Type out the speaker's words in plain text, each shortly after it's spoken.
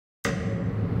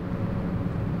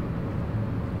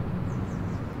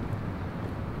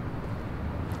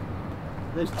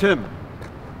There's Tim.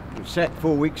 He was sacked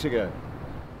 4 weeks ago.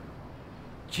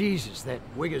 Jesus, that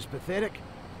wig is pathetic.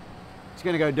 He's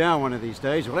going to go down one of these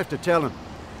days. We'll have to tell him.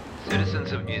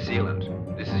 Citizens of New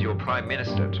Zealand, this is your Prime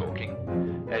Minister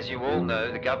talking. As you all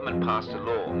know, the government passed a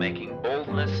law making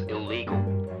baldness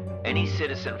illegal. Any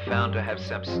citizen found to have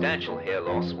substantial hair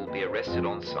loss will be arrested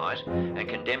on site and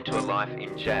condemned to a life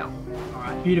in jail.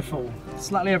 Alright, beautiful.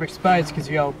 Slightly overexposed because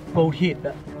of your bald head,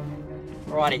 but...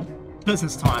 Alrighty,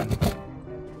 business time.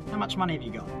 How much money have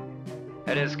you got?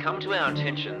 It has come to our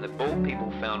attention that bald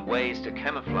people found ways to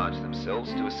camouflage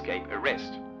themselves to escape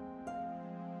arrest.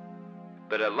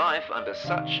 But a life under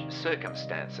such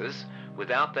circumstances,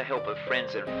 without the help of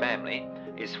friends and family,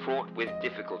 is fraught with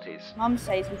difficulties. Mum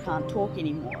says we can't talk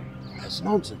anymore. That's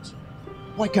nonsense.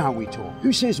 Why can't we talk?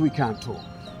 Who says we can't talk?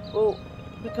 Well,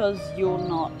 because you're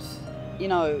not, you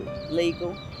know,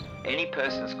 legal. Any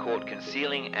persons caught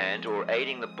concealing and or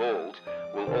aiding the bald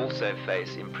will also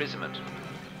face imprisonment.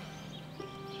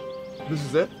 This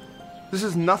is it? This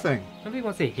is nothing. Nobody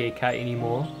wants their haircut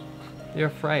anymore. They're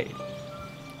afraid.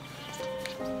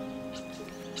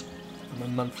 I'm a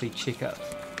monthly checkup.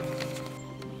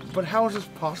 But how is this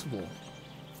possible?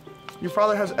 Your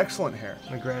father has excellent hair.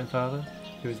 My grandfather,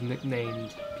 he was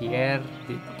nicknamed Pierre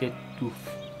de Détouf.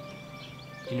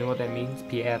 Do you know what that means?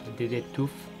 Pierre de Détouf?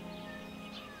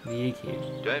 The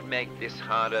egghead. Don't make this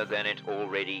harder than it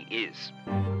already is.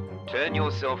 Turn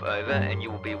yourself over and you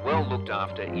will be well looked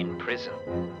after in prison.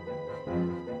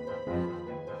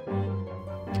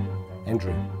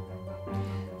 Andrew,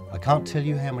 I can't tell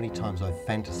you how many times I've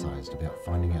fantasized about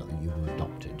finding out that you were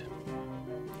adopted.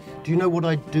 Do you know what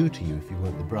I'd do to you if you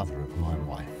weren't the brother of my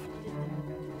wife?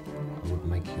 I would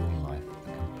make your life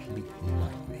a complete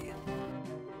nightmare.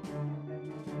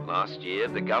 Last year,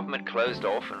 the government closed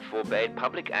off and forbade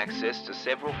public access to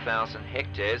several thousand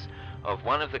hectares of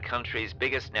one of the country's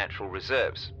biggest natural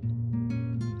reserves.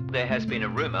 There has been a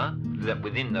rumour that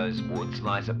within those woods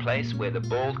lies a place where the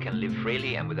bald can live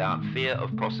freely and without fear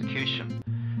of prosecution.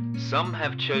 Some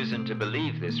have chosen to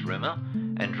believe this rumour,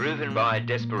 and driven by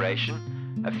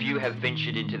desperation, a few have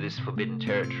ventured into this forbidden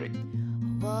territory.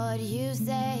 What you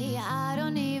say, I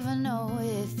don't even know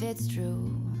if it's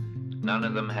true. None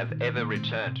of them have ever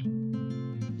returned.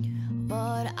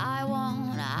 What I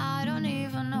want, I don't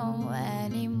even know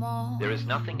anymore. There is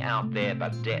nothing out there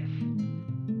but death.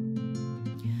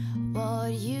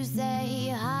 What you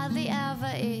say hardly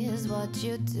ever is what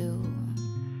you do.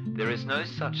 There is no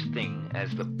such thing as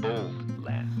the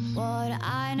Baldlands. What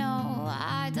I know,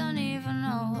 I don't even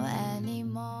know anymore.